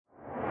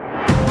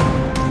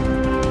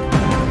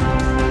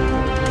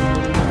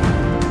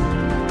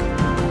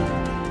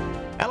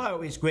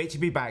great to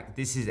be back.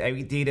 This is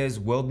Eric Deters,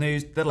 World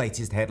News, the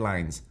latest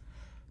headlines.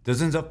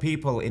 Dozens of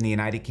people in the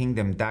United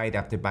Kingdom died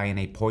after buying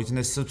a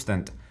poisonous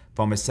substance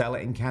from a seller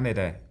in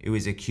Canada who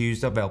is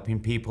accused of helping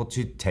people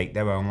to take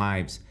their own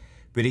lives.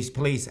 British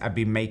police have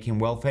been making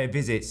welfare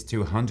visits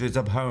to hundreds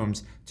of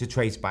homes to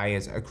trace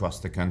buyers across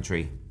the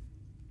country.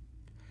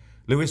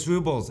 Luis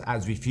Rubiales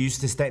has refused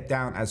to step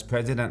down as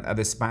president of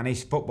the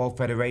Spanish Football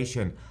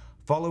Federation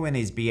following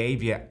his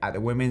behaviour at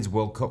the Women's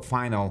World Cup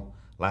final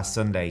last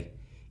Sunday.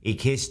 He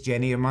kissed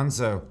Jenny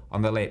Hermoso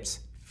on the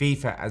lips.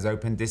 FIFA has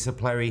opened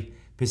disciplinary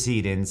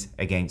proceedings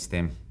against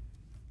him.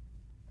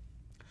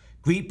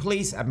 Greek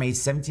police have made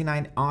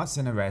 79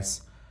 arson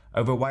arrests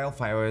over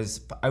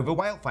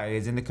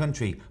wildfires in the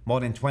country. More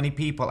than 20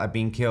 people have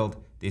been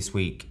killed this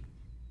week.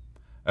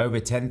 Over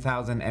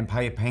 10,000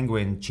 Empire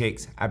penguin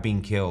chicks have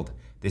been killed.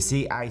 The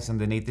sea ice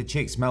underneath the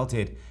chicks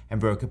melted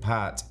and broke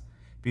apart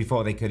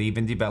before they could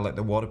even develop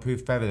the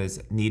waterproof feathers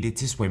needed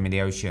to swim in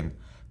the ocean.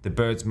 The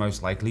birds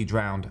most likely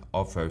drowned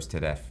or froze to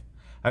death.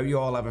 Hope you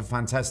all have a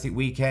fantastic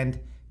weekend.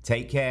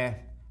 Take care,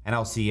 and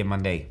I'll see you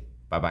Monday.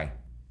 Bye-bye.